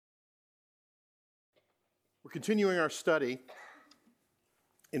We're continuing our study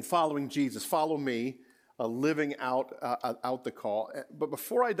in following Jesus. Follow me, living out the call. But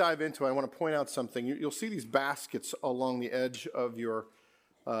before I dive into it, I want to point out something. You'll see these baskets along the edge of your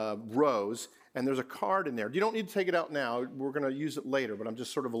rows, and there's a card in there. You don't need to take it out now. We're going to use it later, but I'm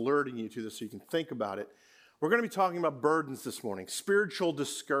just sort of alerting you to this so you can think about it. We're going to be talking about burdens this morning, spiritual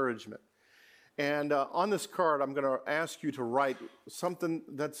discouragement. And on this card, I'm going to ask you to write something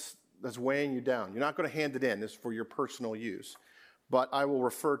that's weighing you down. You're not going to hand it in. This is for your personal use. But I will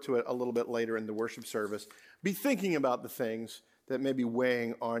refer to it a little bit later in the worship service. Be thinking about the things that may be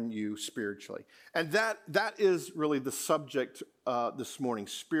weighing on you spiritually. And that is really the subject this morning,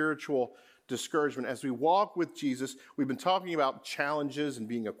 spiritual discouragement. As we walk with Jesus, we've been talking about challenges and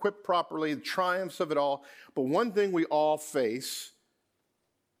being equipped properly, the triumphs of it all. But one thing we all face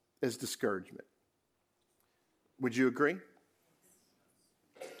is discouragement. Would you agree?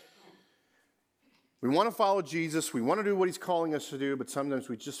 We want to follow Jesus. We want to do what he's calling us to do, but sometimes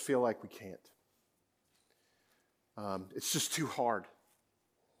we just feel like we can't. It's just too hard.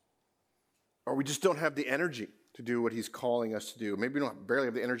 Or we just don't have the energy to do what he's calling us to do. Maybe we barely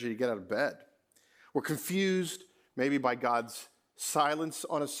have the energy to get out of bed. We're confused maybe by God's silence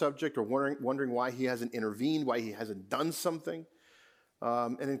on a subject, or wondering why he hasn't intervened, why he hasn't done something.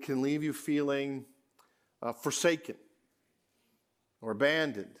 And it can leave you feeling forsaken or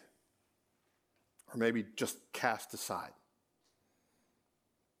abandoned, or maybe just cast aside.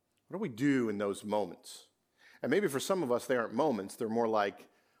 What do we do in those moments? And maybe for some of us, they aren't moments. They're more like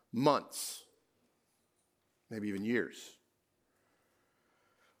months, maybe even years.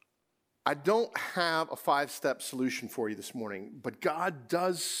 I don't have a 5-step solution for you this morning, but God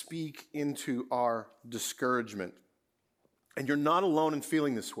does speak into our discouragement. And you're not alone in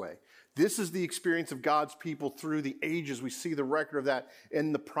feeling this way. This is the experience of God's people through the ages. We see the record of that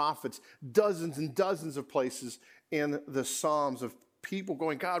in the prophets, dozens and dozens of places in the Psalms of people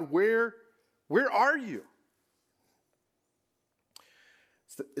going, God, where are you?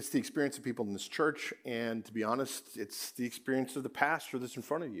 It's the experience of people in this church, and to be honest, it's the experience of the pastor that's in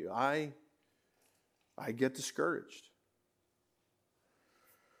front of you. I get discouraged.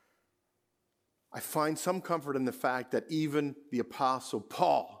 I find some comfort in the fact that even the Apostle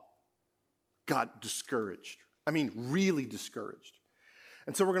Paul got discouraged. I mean, really discouraged.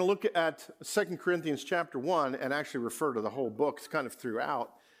 And so we're going to look at 2 Corinthians chapter 1 and actually refer to the whole book. It's kind of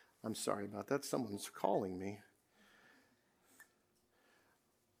throughout. I'm sorry about that. Someone's calling me.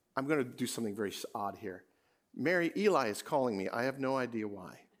 I'm going to do something very odd here. Mary, Eli is calling me. I have no idea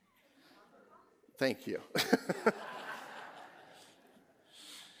why. Thank you.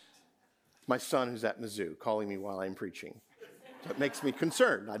 My son who's at Mizzou calling me while I'm preaching. That makes me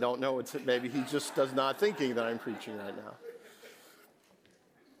concerned. I don't know. Maybe he just does not thinking that I'm preaching right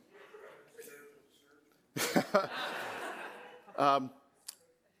now.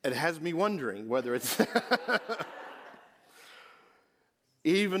 It has me wondering whether it's...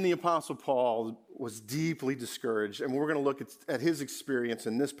 Even the Apostle Paul was deeply discouraged, and we're going to look at his experience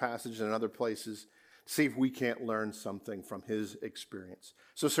in this passage and in other places, see if we can't learn something from his experience.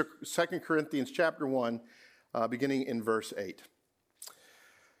 So 2 Corinthians chapter 1, beginning in verse 8.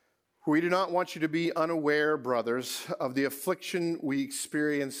 We do not want you to be unaware, brothers, of the affliction we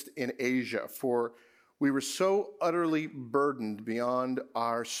experienced in Asia, for we were so utterly burdened beyond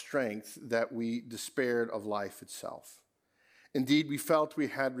our strength that we despaired of life itself. Indeed, we felt we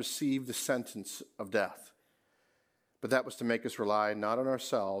had received the sentence of death. But that was to make us rely not on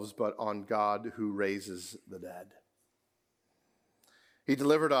ourselves, but on God who raises the dead. He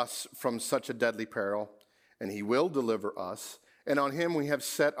delivered us from such a deadly peril, and he will deliver us. And on him we have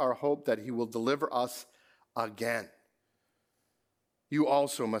set our hope that he will deliver us again. You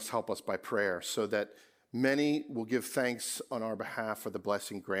also must help us by prayer, so that many will give thanks on our behalf for the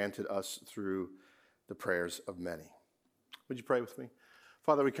blessing granted us through the prayers of many. Would you pray with me?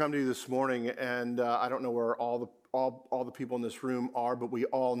 Father, we come to you this morning, and I don't know where all the people in this room are, but we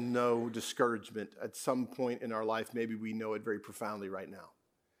all know discouragement at some point in our life. Maybe we know it very profoundly right now.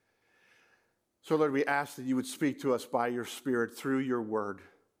 So, Lord, we ask that you would speak to us by your Spirit through your word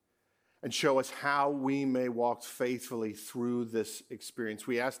and show us how we may walk faithfully through this experience.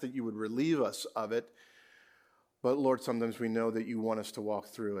 We ask that you would relieve us of it, but Lord, sometimes we know that you want us to walk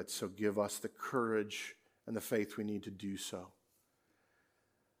through it, so give us the courage and the faith we need to do so.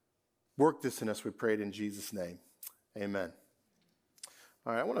 Work this in us, we pray it in Jesus' name. Amen.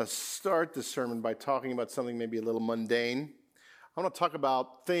 All right, I want to start this sermon by talking about something maybe a little mundane. I want to talk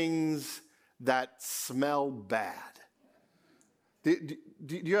about things that smell bad. Do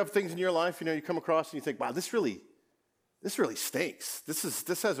you have things in your life, you come across and you think, wow, this really this really stinks.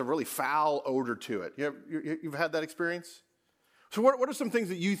 This has a really foul odor to it. You've had that experience? So what are some things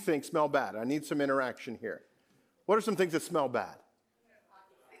that you think smell bad? I need some interaction here. What are some things that smell bad?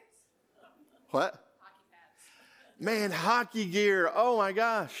 What? Man, hockey gear. Oh my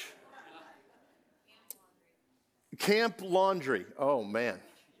gosh. Camp laundry. Oh man.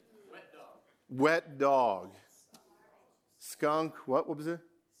 Wet dog. Skunk. What was it?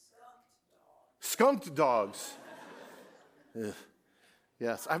 Skunked dogs. Ugh.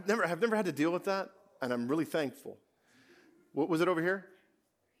 Yes, I've never had to deal with that, and I'm really thankful. What was it over here?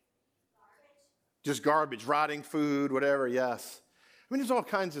 Just garbage, rotting food, whatever, yes. I mean, there's all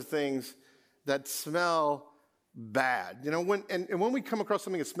kinds of things that smell bad. When we come across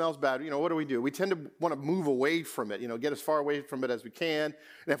something that smells bad, what do? We tend to want to move away from it, get as far away from it as we can.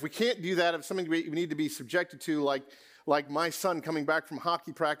 And if we can't do that, if something we need to be subjected to, like my son coming back from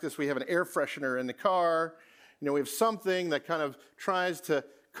hockey practice, we have an air freshener in the car. We have something that kind of tries to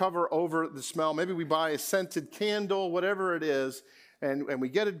cover over the smell. Maybe we buy a scented candle, whatever it is, and we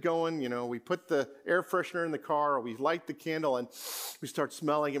get it going. We put the air freshener in the car, or we light the candle, and we start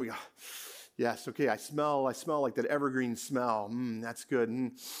smelling, and we go, yes, okay, I smell like that evergreen smell. That's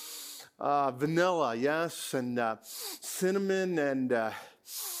good. Vanilla, yes, and cinnamon, and that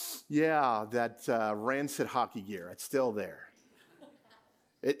rancid hockey gear. It's still there.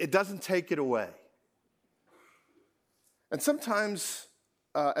 It doesn't take it away. And sometimes,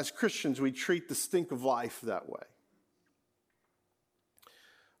 as Christians, we treat the stink of life that way.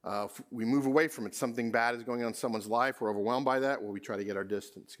 If we move away from it, something bad is going on in someone's life, we're overwhelmed by that, we try to get our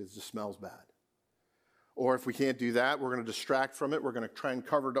distance because it just smells bad. Or if we can't do that, we're going to distract from it. We're going to try and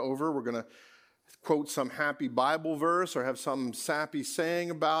cover it over. We're going to quote some happy Bible verse or have some sappy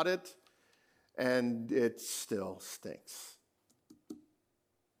saying about it, and it still stinks.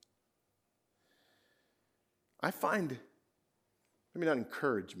 I find, maybe not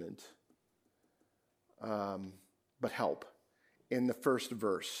encouragement, but help in the first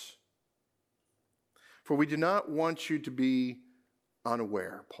verse. For we do not want you to be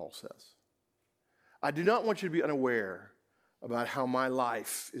unaware, Paul says. I do not want you to be unaware about how my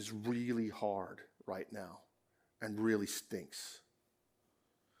life is really hard right now and really stinks.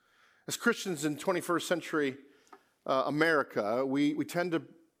 As Christians in 21st century America, we tend to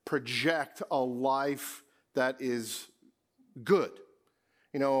project a life that is good.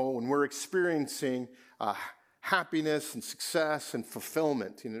 When we're experiencing happiness and success and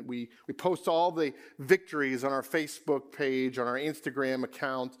fulfillment. We post all the victories on our Facebook page, on our Instagram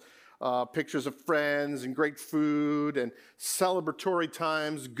account, pictures of friends and great food and celebratory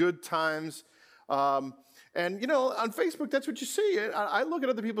times, good times. On Facebook, that's what you see. I look at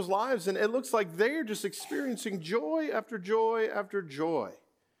other people's lives, and it looks like they're just experiencing joy after joy after joy.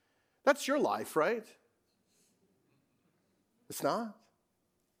 That's your life, right? It's not.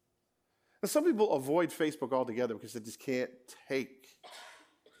 And some people avoid Facebook altogether because they just can't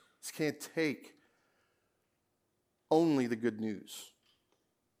take only the good news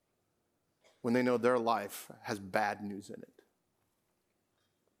when they know their life has bad news in it.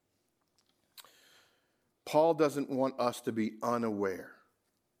 Paul doesn't want us to be unaware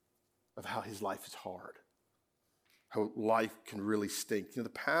of how his life is hard, how life can really stink. The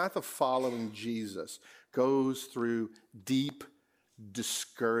path of following Jesus goes through deep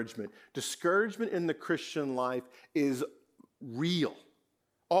discouragement. Discouragement in the Christian life is real,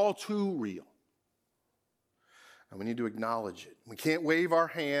 all too real. And we need to acknowledge it. We can't wave our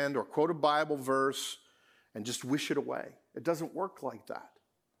hand or quote a Bible verse and just wish it away. It doesn't work like that.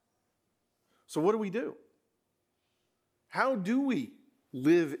 So what do? How do we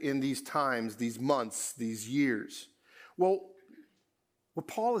live in these times, these months, these years? Well, what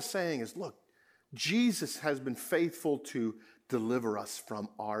Paul is saying is, look, Jesus has been faithful to deliver us from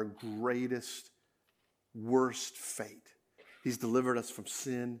our greatest, worst fate. He's delivered us from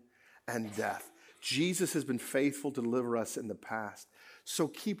sin and death. Jesus has been faithful to deliver us in the past. So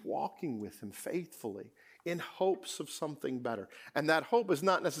keep walking with him faithfully in hopes of something better. And that hope is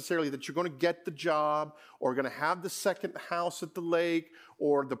not necessarily that you're going to get the job or going to have the second house at the lake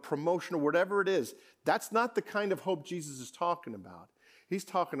or the promotion or whatever it is. That's not the kind of hope Jesus is talking about. He's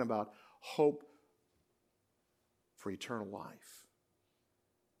talking about hope for eternal life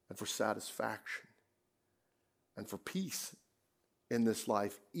and for satisfaction and for peace in this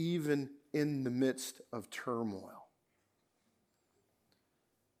life, even in the midst of turmoil.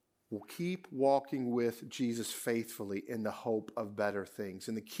 We'll keep walking with Jesus faithfully in the hope of better things.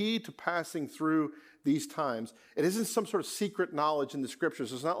 And the key to passing through these times, it isn't some sort of secret knowledge in the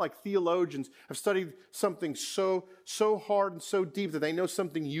scriptures. It's not like theologians have studied something so hard and so deep that they know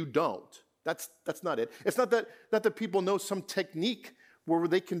something you don't. That's not it. It's not that people know some technique where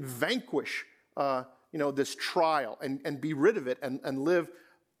they can vanquish this trial and be rid of it and live,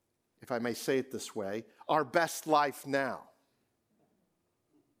 if I may say it this way, our best life now.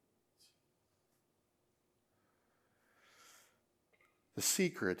 The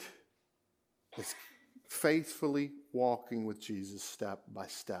secret is faithfully walking with Jesus step by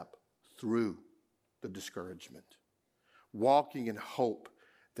step through the discouragement, walking in hope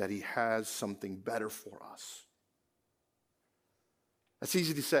that he has something better for us. That's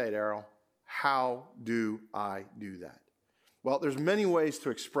easy to say, Daryl. How do I do that? Well, there's many ways to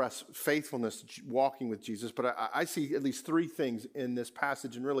express faithfulness walking with Jesus, but I see at least three things in this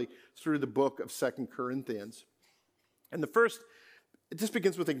passage and really through the book of 2 Corinthians. And the first, it just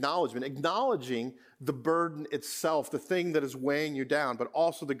begins with acknowledgement, acknowledging the burden itself, the thing that is weighing you down, but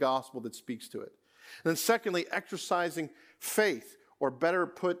also the gospel that speaks to it. And then secondly, exercising faith, or better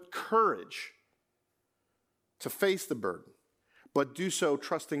put, courage to face the burden, but do so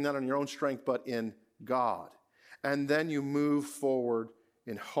trusting not in your own strength, but in God. And then you move forward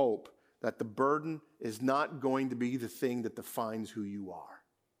in hope that the burden is not going to be the thing that defines who you are.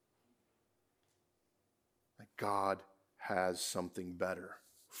 That God has something better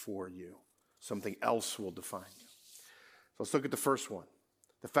for you. Something else will define you. So let's look at the first one.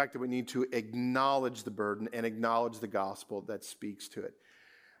 The fact that we need to acknowledge the burden and acknowledge the gospel that speaks to it.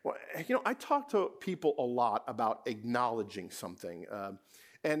 Well, I talk to people a lot about acknowledging something.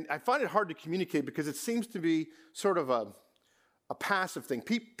 And I find it hard to communicate because it seems to be sort of a passive thing.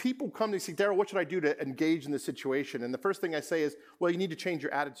 People come to me and say, Daryl, what should I do to engage in this situation? And the first thing I say is, well, you need to change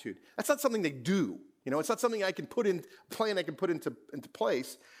your attitude. That's not something they do. It's not something I can put in plan. I can put into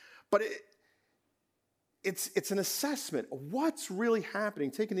place. But it's an assessment of what's really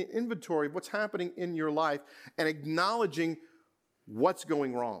happening, taking an inventory of what's happening in your life and acknowledging what's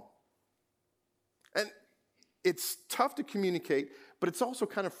going wrong. And it's tough to communicate, but it's also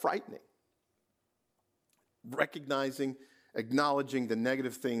kind of frightening. Recognizing, acknowledging the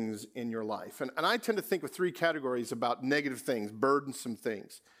negative things in your life. And I tend to think of three categories about negative things, burdensome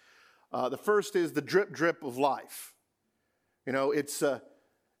things. The first is the drip of life. It's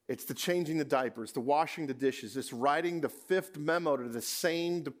the changing the diapers, the washing the dishes, it's writing the fifth memo to the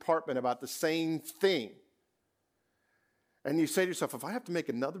same department about the same thing. And you say to yourself, if I have to make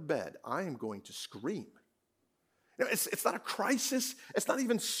another bed, I am going to scream. It's not a crisis. It's not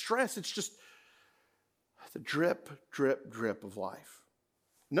even stress. It's just the drip of life.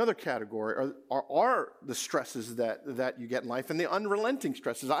 Another category are the stresses that you get in life and the unrelenting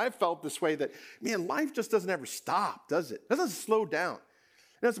stresses. I've felt this way that, man, life just doesn't ever stop, does it? It doesn't slow down.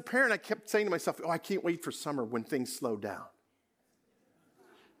 And as a parent, I kept saying to myself, I can't wait for summer when things slow down.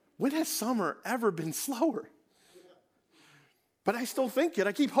 When has summer ever been slower? But I still think it.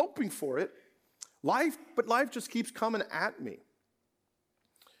 I keep hoping for it. But life just keeps coming at me.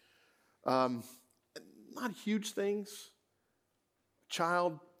 Not huge things. A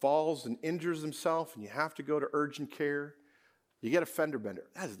child falls and injures himself, and you have to go to urgent care. You get a fender bender.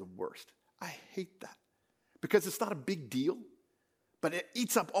 That is the worst. I hate that because it's not a big deal. But it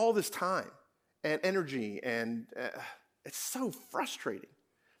eats up all this time and energy, and it's so frustrating.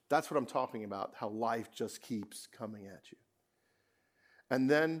 That's what I'm talking about, how life just keeps coming at you. And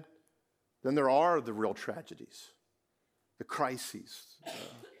then there are the real tragedies, the crises.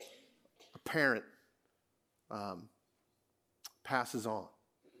 A parent passes on,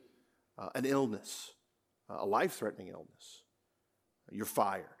 an illness, a life-threatening illness. You're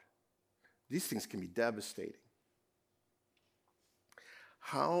fired. These things can be devastating.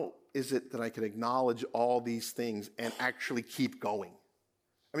 How is it that I can acknowledge all these things and actually keep going?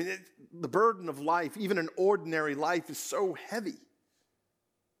 I mean, the burden of life, even an ordinary life, is so heavy.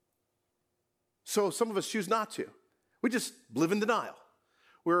 So some of us choose not to. We just live in denial.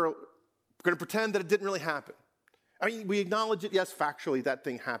 We're going to pretend that it didn't really happen. I mean, we acknowledge it, yes, factually that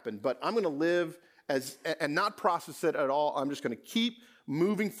thing happened, but I'm going to live and not process it at all. I'm just going to keep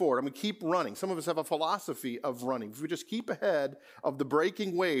moving forward. I'm going to keep running. Some of us have a philosophy of running. If we just keep ahead of the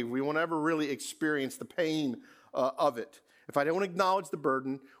breaking wave, we won't ever really experience the pain of it. If I don't acknowledge the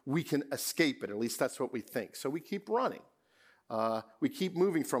burden, we can escape it. At least that's what we think. So we keep running. We keep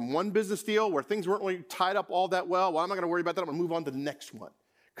moving from one business deal where things weren't really tied up all that well. Well, I'm not going to worry about that. I'm going to move on to the next one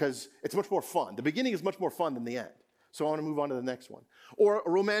because it's much more fun. The beginning is much more fun than the end. So I want to move on to the next one. Or a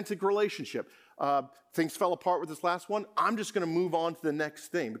romantic relationship. Things fell apart with this last one. I'm just going to move on to the next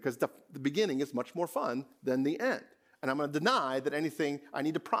thing because the beginning is much more fun than the end. And I'm going to deny that I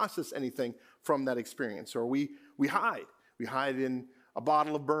need to process anything from that experience. Or we hide. We hide in a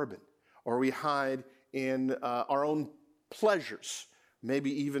bottle of bourbon. Or we hide in our own pleasures. Maybe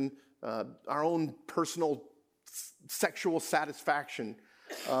even our own personal sexual satisfaction.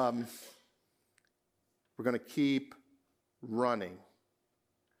 We're going to keep running.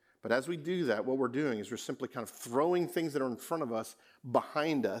 But as we do that, what we're doing is we're simply kind of throwing things that are in front of us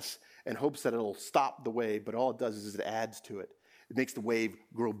behind us in hopes that it'll stop the wave, but all it does is it adds to it. It makes the wave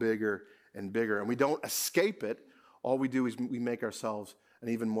grow bigger and bigger, and we don't escape it. All we do is we make ourselves an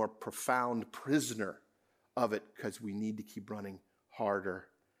even more profound prisoner of it because we need to keep running harder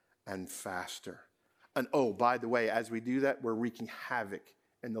and faster. And oh, by the way, as we do that, we're wreaking havoc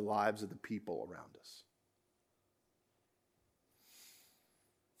in the lives of the people around us.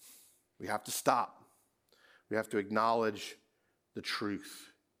 We have to stop. We have to acknowledge the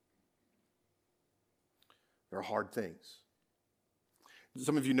truth. There are hard things.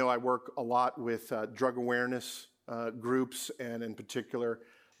 Some of you know I work a lot with drug awareness groups, and in particular,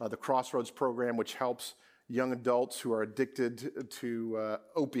 the Crossroads program, which helps young adults who are addicted to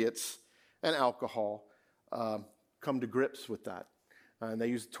opiates and alcohol come to grips with that. And they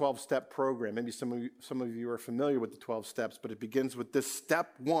use the 12-step program. Maybe some of you are familiar with the 12 steps, but it begins with this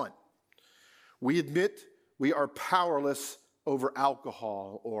step 1. We admit we are powerless over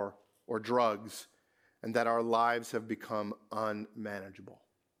alcohol or drugs, and that our lives have become unmanageable.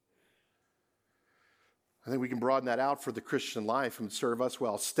 I think we can broaden that out for the Christian life and serve us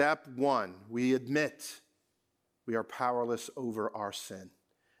well. Step 1, we admit we are powerless over our sin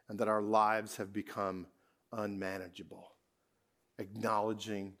and that our lives have become unmanageable.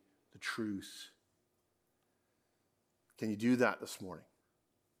 Acknowledging the truth. Can you do that this morning?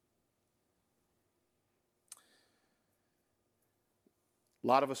 A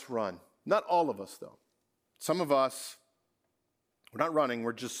lot of us run. Not all of us, though. Some of us, we're not running,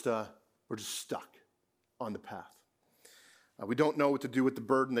 we're just stuck on the path. We don't know what to do with the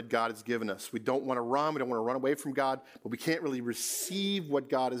burden that God has given us. We don't want to run. We don't want to run away from God, but we can't really receive what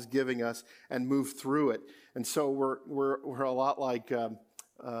God is giving us and move through it. And so we're a lot like a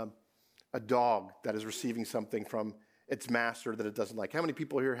dog that is receiving something from its master that it doesn't like. How many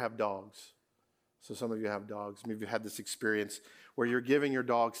people here have dogs? So some of you have dogs. Maybe you've had this experience where you're giving your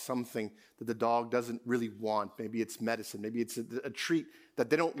dog something that the dog doesn't really want. Maybe it's medicine. Maybe it's a treat that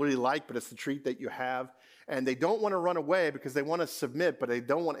they don't really like, but it's the treat that you have. And they don't want to run away because they want to submit, but they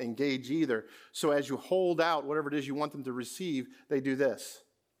don't want to engage either. So as you hold out whatever it is you want them to receive, they do this.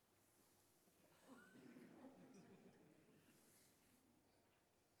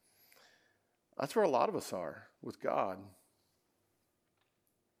 That's where a lot of us are with God.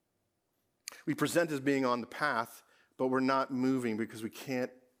 We present as being on the path, but we're not moving because we can't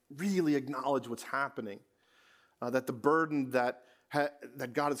really acknowledge what's happening. That the burden that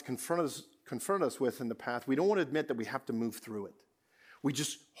God has confronted us with in the path, we don't want to admit that we have to move through it. We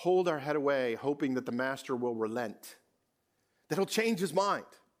just hold our head away, hoping that the master will relent, that he'll change his mind.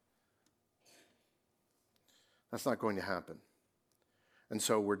 That's not going to happen. And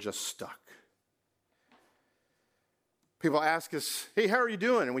so we're just stuck. People ask us, hey, how are you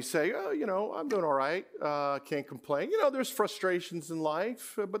doing? And we say, oh, I'm doing all right. Can't complain. There's frustrations in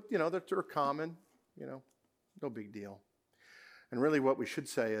life, but, they're common. No big deal. And really what we should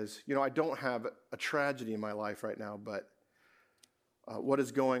say is, I don't have a tragedy in my life right now, but what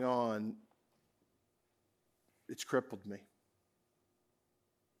is going on, it's crippled me.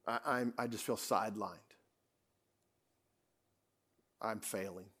 I just feel sidelined. I'm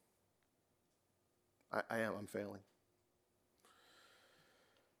failing. I'm failing.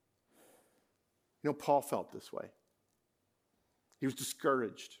 Paul felt this way. He was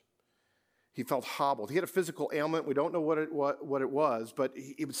discouraged. He felt hobbled. He had a physical ailment. We don't know what it was, but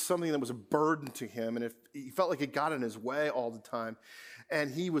it was something that was a burden to him, and he felt like it got in his way all the time. And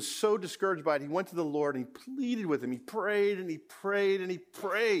he was so discouraged by it, he went to the Lord and he pleaded with him. He prayed and he prayed and he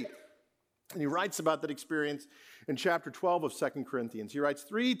prayed. And he writes about that experience in chapter 12 of 2 Corinthians. He writes,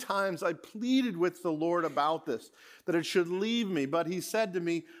 3 times I pleaded with the Lord about this, that it should leave me. But he said to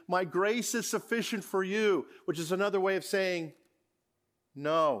me, my grace is sufficient for you, which is another way of saying,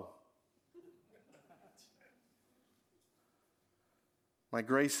 no. My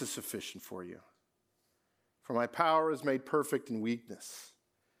grace is sufficient for you. For my power is made perfect in weakness.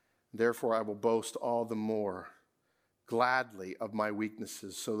 Therefore I will boast all the more gladly of my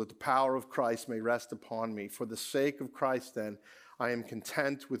weaknesses, so that the power of Christ may rest upon me. For the sake of Christ, then, I am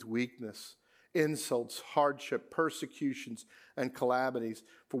content with weakness, insults, hardship, persecutions, and calamities.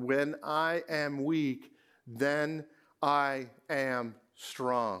 For when I am weak, then I am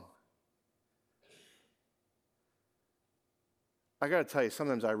strong. I got to tell you,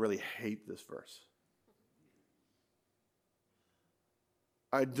 sometimes I really hate this verse.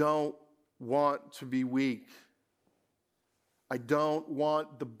 I don't want to be weak. I don't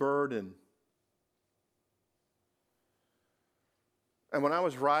want the burden. And when I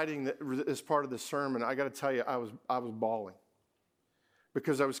was writing this part of the sermon, I got to tell you, I was bawling.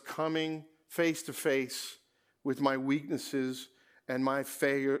 Because I was coming face to face with my weaknesses and my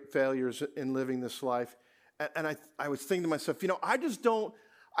failures in living this life. And I was thinking to myself, I just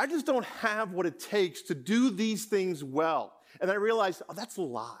don't have what it takes to do these things well. And I realized, that's a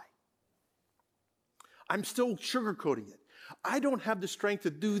lie. I'm still sugarcoating it. I don't have the strength to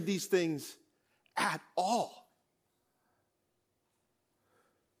do these things at all.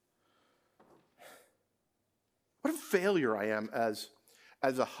 What a failure I am as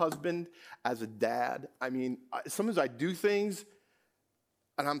a husband, as a dad. I mean, sometimes I do things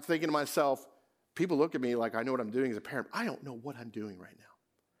and I'm thinking to myself, people look at me like I know what I'm doing as a parent. I don't know what I'm doing right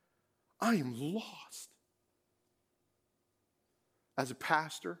now. I am lost. As a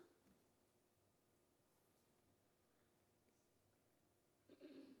pastor,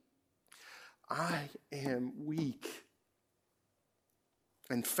 I am weak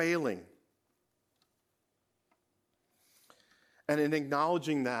and failing. And in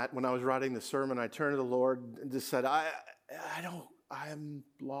acknowledging that, when I was writing the sermon, I turned to the Lord and just said, I am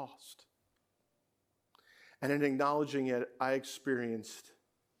lost. And in acknowledging it, I experienced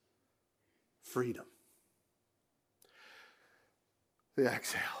freedom. The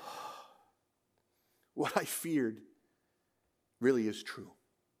exhale. What I feared really is true.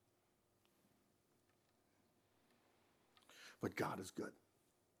 But God is good.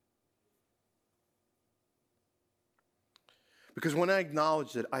 Because when I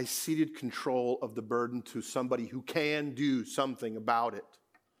acknowledged it, I ceded control of the burden to somebody who can do something about it.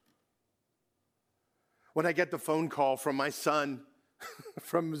 When I get the phone call from my son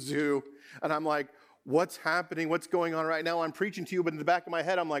from Mizzou, and I'm like, what's happening? What's going on right now? I'm preaching to you, but in the back of my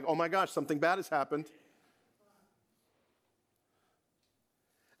head, I'm like, oh my gosh, something bad has happened.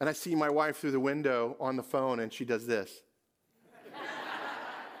 And I see my wife through the window on the phone, and she does this.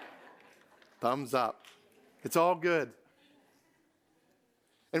 Thumbs up. It's all good.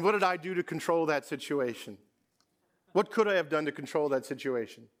 And what did I do to control that situation? What could I have done to control that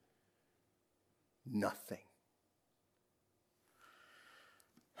situation? Nothing.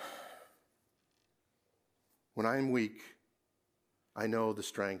 When I am weak, I know the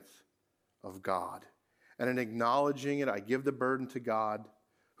strength of God. And in acknowledging it, I give the burden to God,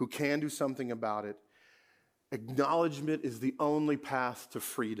 who can do something about it. Acknowledgement is the only path to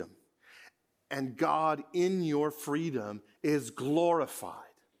freedom. And God, in your freedom, is glorified.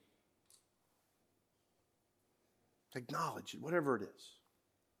 Acknowledge it, whatever it is.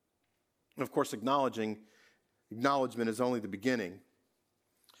 And of course, acknowledgement is only the beginning.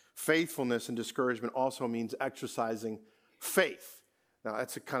 Faithfulness and discouragement also means exercising faith. Now,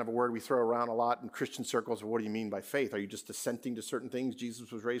 that's a kind of a word we throw around a lot in Christian circles. What do you mean by faith? Are you just assenting to certain things?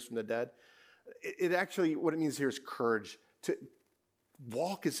 Jesus was raised from the dead. It actually, what it means here is courage, to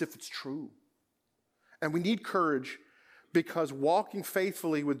walk as if it's true. And we need courage because walking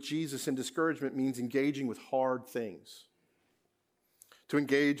faithfully with Jesus in discouragement means engaging with hard things. To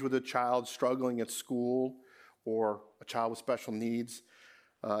engage with a child struggling at school or a child with special needs,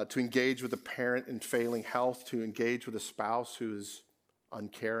 to engage with a parent in failing health, to engage with a spouse who is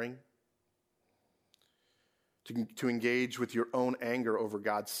uncaring, to engage with your own anger over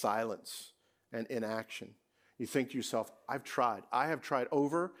God's silence and inaction. You think to yourself, I have tried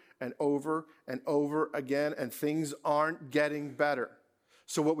over and over and over again, and things aren't getting better.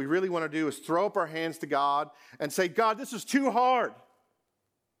 So what we really want to do is throw up our hands to God and say, God, this is too hard.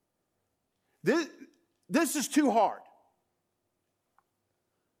 This is too hard.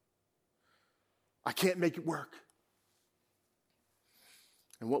 I can't make it work.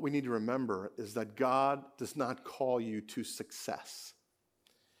 And what we need to remember is that God does not call you to success.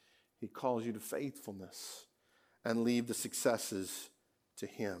 He calls you to faithfulness, and leave the successes to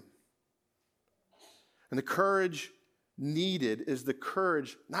Him. And the courage needed is the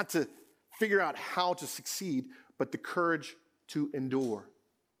courage not to figure out how to succeed, but the courage to endure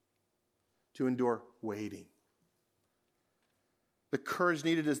waiting. The courage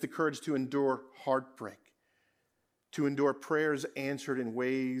needed is the courage to endure heartbreak, to endure prayers answered in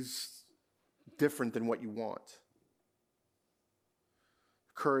ways different than what you want.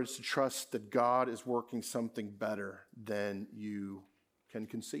 Courage to trust that God is working something better than you can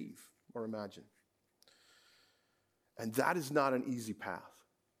conceive or imagine. And that is not an easy path.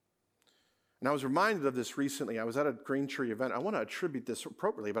 And I was reminded of this recently. I was at a Green Tree event. I want to attribute this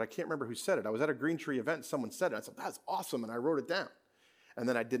appropriately, but I can't remember who said it. I was at a Green Tree event, and someone said it. I said, that's awesome, and I wrote it down. And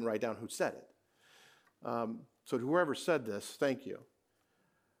then I didn't write down who said it. So whoever said this, thank you.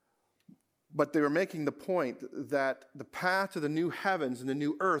 But they were making the point that the path to the new heavens and the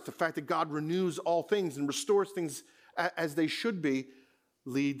new earth, the fact that God renews all things and restores things as they should be,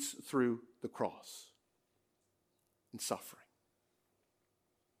 leads through the cross and suffering.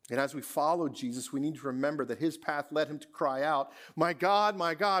 And as we follow Jesus, we need to remember that his path led him to cry out, my God,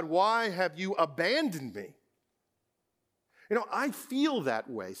 why have you abandoned me?" You know, I feel that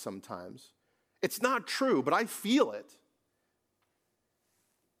way sometimes. It's not true, but I feel it.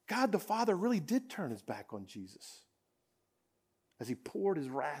 God the Father really did turn his back on Jesus as he poured his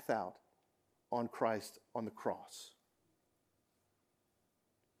wrath out on Christ on the cross.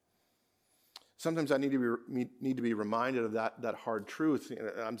 Sometimes I need to be reminded of that hard truth.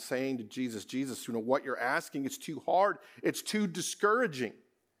 I'm saying to Jesus, what you're asking is too hard. It's too discouraging.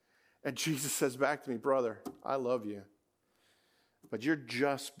 And Jesus says back to me, "Brother, I love you, but you're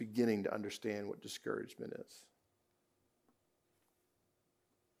just beginning to understand what discouragement is."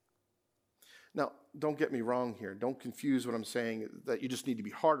 Now, don't get me wrong here. Don't confuse what I'm saying that you just need to be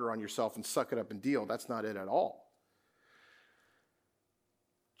harder on yourself and suck it up and deal. That's not it at all.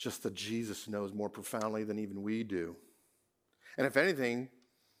 Just that Jesus knows more profoundly than even we do. And if anything,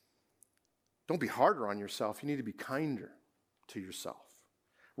 don't be harder on yourself. You need to be kinder to yourself,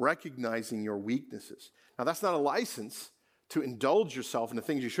 recognizing your weaknesses. Now, that's not a license to indulge yourself in the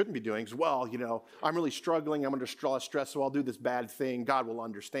things you shouldn't be doing. Well, I'm really struggling. I'm under stress, so I'll do this bad thing. God will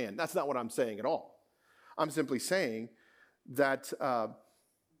understand. That's not what I'm saying at all. I'm simply saying that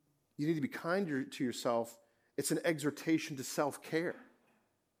you need to be kinder to yourself. It's an exhortation to self-care.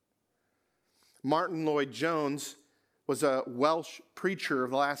 Martin Lloyd-Jones was a Welsh preacher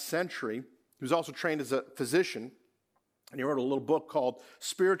of the last century. He was also trained as a physician. And he wrote a little book called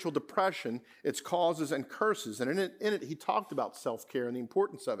Spiritual Depression, Its Causes and Curses. And in it, he talked about self-care and the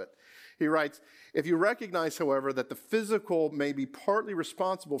importance of it. He writes, "If you recognize, however, that the physical may be partly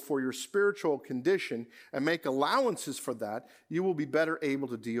responsible for your spiritual condition and make allowances for that, you will be better able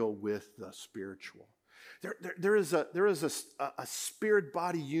to deal with the spiritual." There is a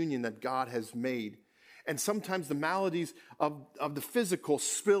spirit-body union that God has made. And sometimes the maladies of the physical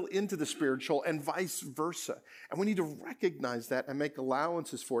spill into the spiritual and vice versa. And we need to recognize that and make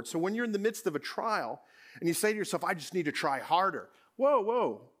allowances for it. So when you're in the midst of a trial and you say to yourself, "I just need to try harder."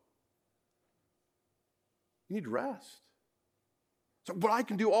 Whoa. You need rest. So, "But I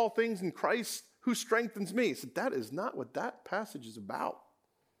can do all things in Christ who strengthens me." So that is not what that passage is about.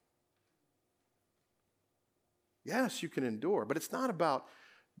 Yes, you can endure, but it's not about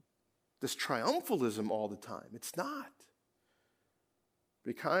this triumphalism all the time. It's not.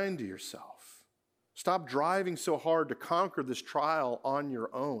 Be kind to yourself. Stop driving so hard to conquer this trial on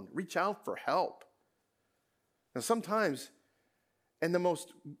your own. Reach out for help. And sometimes, in the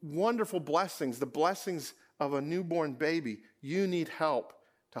most wonderful blessings, the blessings of a newborn baby, you need help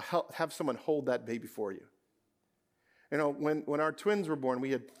to have someone hold that baby for you. When our twins were born,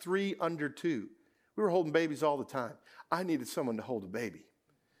 we had 3 under 2. We were holding babies all the time. I needed someone to hold a baby.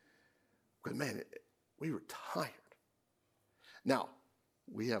 Because, man, we were tired. Now,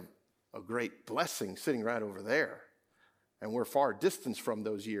 we have a great blessing sitting right over there. And we're far distant from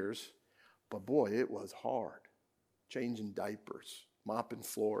those years. But, boy, it was hard. Changing diapers, mopping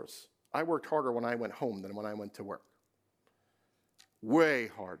floors. I worked harder when I went home than when I went to work. Way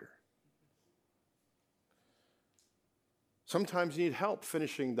harder. Sometimes you need help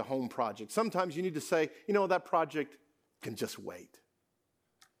finishing the home project. Sometimes you need to say, that project can just wait.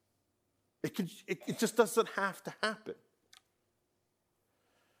 It just doesn't have to happen.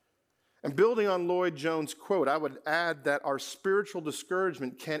 And building on Lloyd-Jones' quote, I would add that our spiritual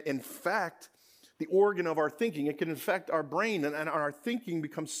discouragement can infect the organ of our thinking. It can infect our brain, and our thinking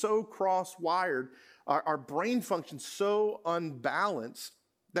becomes so cross-wired, our brain functions so unbalanced,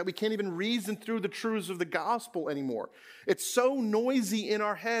 that we can't even reason through the truths of the gospel anymore. It's so noisy in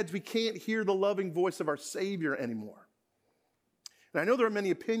our heads, we can't hear the loving voice of our Savior anymore. And I know there are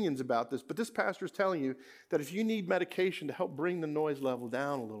many opinions about this, but this pastor is telling you that if you need medication to help bring the noise level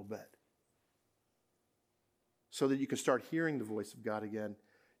down a little bit, so that you can start hearing the voice of God again,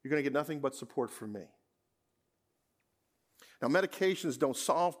 you're going to get nothing but support from me. Now, medications don't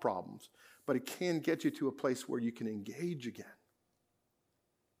solve problems, but it can get you to a place where you can engage again.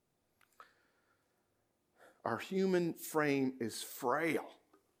 Our human frame is frail.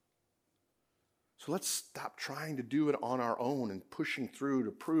 So let's stop trying to do it on our own and pushing through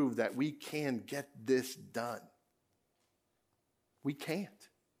to prove that we can get this done. We can't.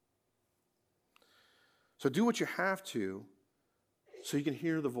 So do what you have to so you can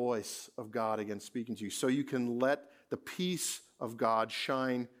hear the voice of God again speaking to you, so you can let the peace of God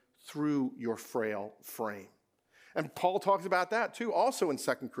shine through your frail frame. And Paul talks about that too, also in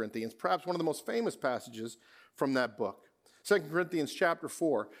 2 Corinthians, perhaps one of the most famous passages from that book. 2 Corinthians chapter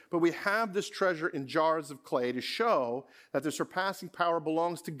 4. But we have this treasure in jars of clay to show that the surpassing power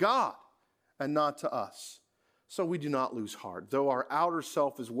belongs to God and not to us. So we do not lose heart. Though our outer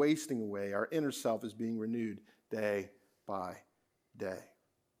self is wasting away, our inner self is being renewed day by day.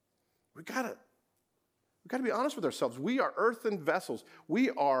 We've got to be honest with ourselves. We are earthen vessels. We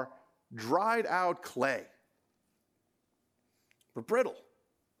are dried out clay. We're brittle.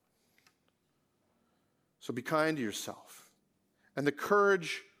 So be kind to yourself. And the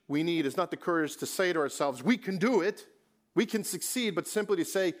courage we need is not the courage to say to ourselves, we can do it, we can succeed, but simply to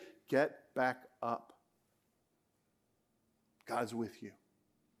say, get back up. God's with you.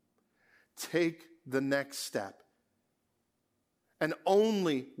 Take the next step. And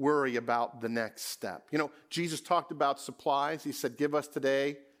only worry about the next step. You know, Jesus talked about supplies. He said, give us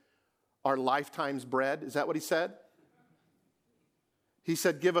today our lifetime's bread. Is that what he said? He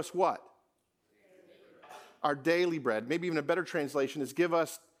said, give us what? Our daily bread. Maybe even a better translation is give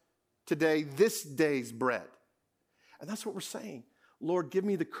us today this day's bread. And that's what we're saying. Lord, give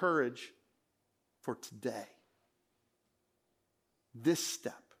me the courage for today. This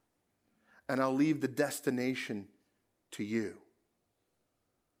step. And I'll leave the destination to you.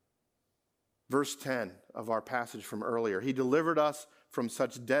 Verse 10 of our passage from earlier. He delivered us from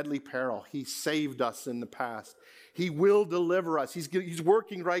such deadly peril. He saved us in the past. He will deliver us. He's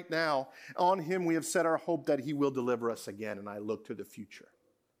working right now. On him we have set our hope that he will deliver us again. And I look to the future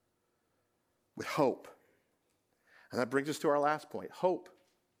with hope. And that brings us to our last point, hope.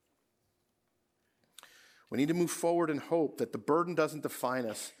 We need to move forward in hope that the burden doesn't define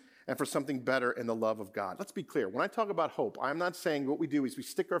us and for something better in the love of God. Let's be clear. When I talk about hope, I'm not saying what we do is we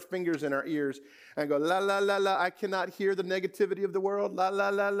stick our fingers in our ears and go, la, la, la, la, I cannot hear the negativity of the world, la, la,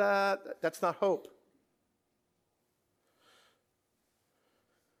 la, la. That's not hope.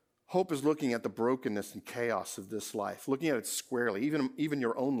 Hope is looking at the brokenness and chaos of this life, looking at it squarely, even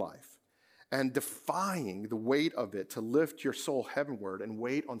your own life, and defying the weight of it to lift your soul heavenward and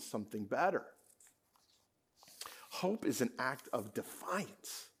wait on something better. Hope is an act of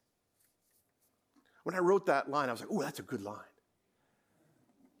defiance. When I wrote that line, I was like, oh, that's a good line.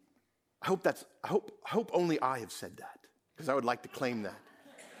 I hope only I have said that, because I would like to claim that.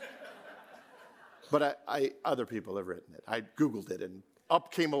 But other people have written it. I Googled it, and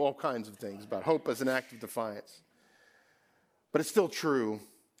up came all kinds of things about hope as an act of defiance. But it's still true.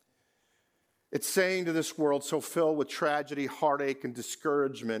 It's saying to this world so filled with tragedy, heartache, and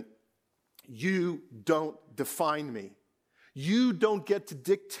discouragement, you don't define me. You don't get to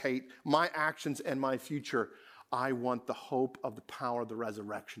dictate my actions and my future. I want the hope of the power of the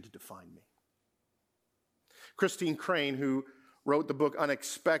resurrection to define me. Christine Crane, who wrote the book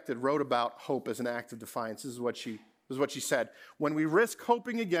Unexpected, wrote about hope as an act of defiance. This is what she said. When we risk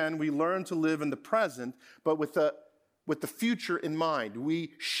hoping again, we learn to live in the present, but with the future in mind.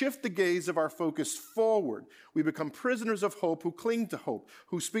 We shift the gaze of our focus forward. We become prisoners of hope who cling to hope,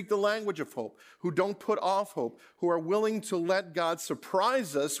 who speak the language of hope, who don't put off hope, who are willing to let God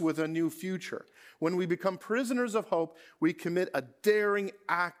surprise us with a new future. When we become prisoners of hope, we commit a daring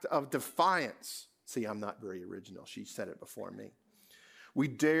act of defiance. See, I'm not very original. She said it before me. We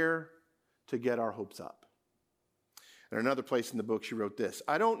dare to get our hopes up. In another place in the book, she wrote this: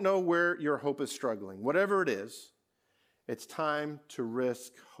 I don't know where your hope is struggling. Whatever it is, it's time to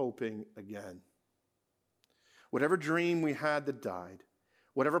risk hoping again. Whatever dream we had that died,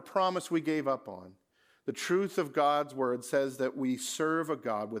 whatever promise we gave up on, the truth of God's word says that we serve a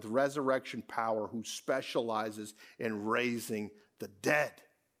God with resurrection power who specializes in raising the dead.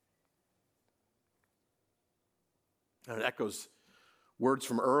 And it echoes words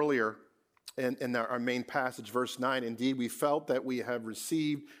from earlier in our main passage, verse 9. Indeed, we felt that we have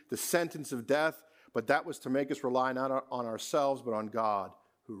received the sentence of death, but that was to make us rely not on ourselves, but on God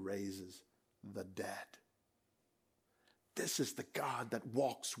who raises the dead. This is the God that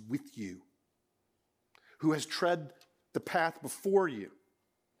walks with you, who has tread the path before you.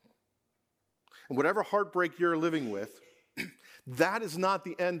 And whatever heartbreak you're living with, that is not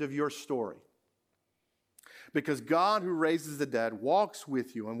the end of your story. Because God who raises the dead walks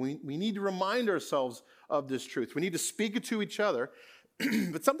with you. And we need to remind ourselves of this truth. We need to speak it to each other.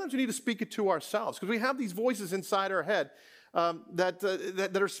 But sometimes we need to speak it to ourselves, because we have these voices inside our head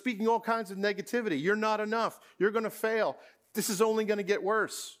that are speaking all kinds of negativity. You're not enough. You're going to fail. This is only going to get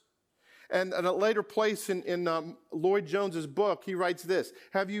worse. And at a later place in Lloyd Jones's book, he writes this: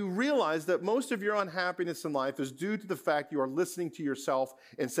 have you realized that most of your unhappiness in life is due to the fact you are listening to yourself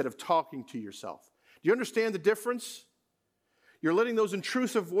instead of talking to yourself? Do you understand the difference? You're letting those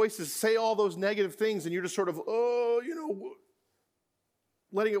intrusive voices say all those negative things, and you're just sort of,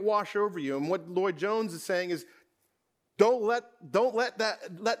 letting it wash over you. And what Lloyd Jones is saying is, don't let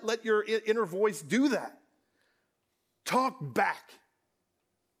your inner voice do that. Talk back.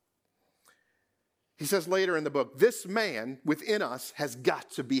 He says later in the book, this man within us has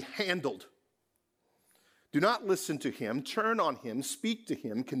got to be handled. Do not listen to him, turn on him, speak to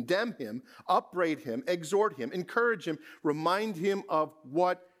him, condemn him, upbraid him, exhort him, encourage him, remind him of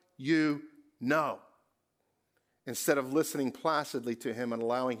what you know, instead of listening placidly to him and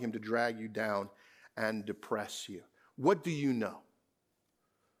allowing him to drag you down and depress you. What do you know?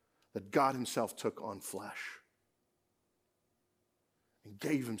 That God himself took on flesh and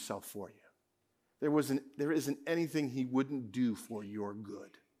gave himself for you. There isn't anything he wouldn't do for your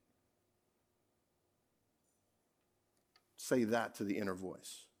good. Say that to the inner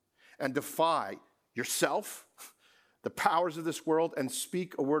voice. And defy yourself, the powers of this world, and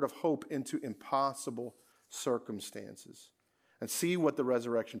speak a word of hope into impossible circumstances. And see what the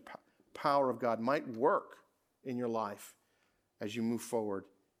resurrection power of God might work in your life as you move forward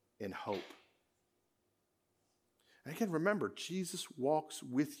in hope. And again, remember, Jesus walks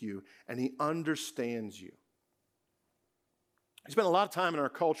with you and he understands you. We spend a lot of time in our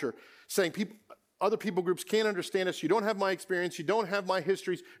culture saying other people groups can't understand us. You don't have my experience. You don't have my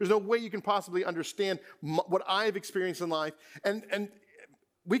histories. There's no way you can possibly understand what I've experienced in life. And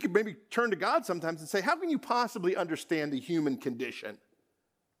we could maybe turn to God sometimes and say, how can you possibly understand the human condition?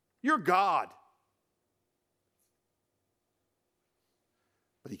 You're God.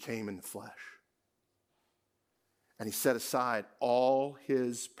 But he came in the flesh. And he set aside all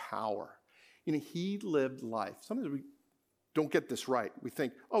his power. He lived life. Sometimes we don't get this right. We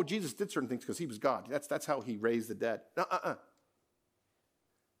think, Jesus did certain things because he was God. That's how he raised the dead.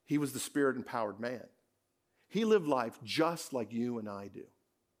 He was the Spirit-empowered man. He lived life just like you and I do.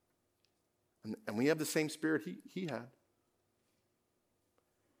 And we have the same spirit he had.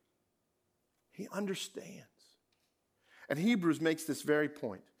 He understands. And Hebrews makes this very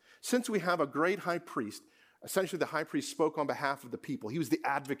point. Since we have a great high priest, essentially the high priest spoke on behalf of the people. He was the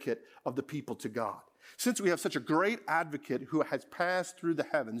advocate of the people to God. Since we have such a great advocate who has passed through the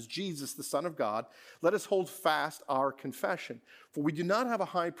heavens, Jesus, the Son of God, let us hold fast our confession. For we do not have a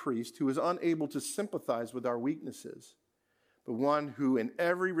high priest who is unable to sympathize with our weaknesses, but one who in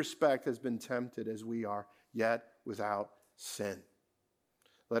every respect has been tempted as we are, yet without sin.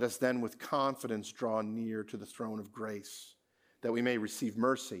 Let us then with confidence draw near to the throne of grace, that we may receive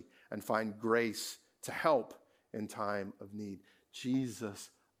mercy and find grace to help in time of need. Jesus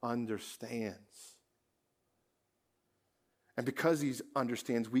understands. And because he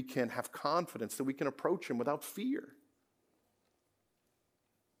understands, we can have confidence that we can approach him without fear.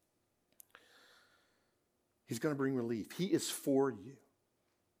 He's going to bring relief. He is for you.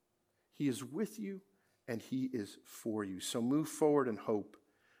 He is with you, and he is for you. So move forward in hope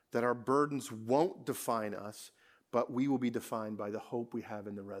that our burdens won't define us, but we will be defined by the hope we have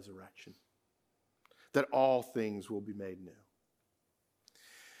in the resurrection. That all things will be made new.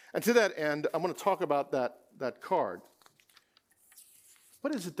 And to that end, I'm going to talk about that card.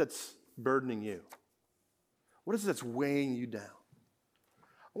 What is it that's burdening you? What is it that's weighing you down?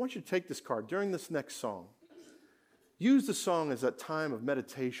 I want you to take this card during this next song. Use the song as that time of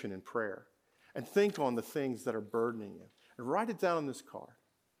meditation and prayer. And think on the things that are burdening you. And write it down on this card.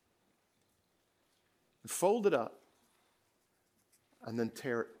 And fold it up. And then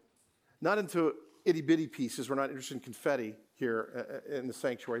tear it. Not into itty-bitty pieces. We're not interested in confetti here in the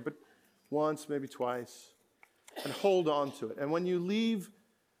sanctuary, but once, maybe twice, and hold on to it. And when you leave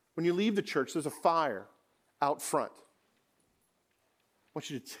the church, there's a fire out front. I want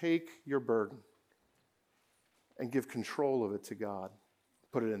you to take your burden and give control of it to God.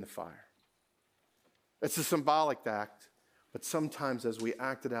 Put it in the fire. It's a symbolic act, but sometimes as we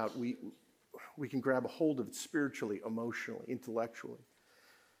act it out, we can grab a hold of it spiritually, emotionally, intellectually.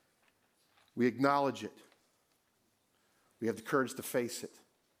 We acknowledge it. We have the courage to face it.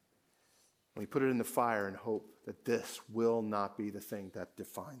 And we put it in the fire and hope that this will not be the thing that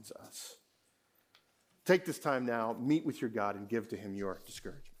defines us. Take this time now, meet with your God, and give to him your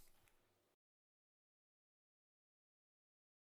discouragement.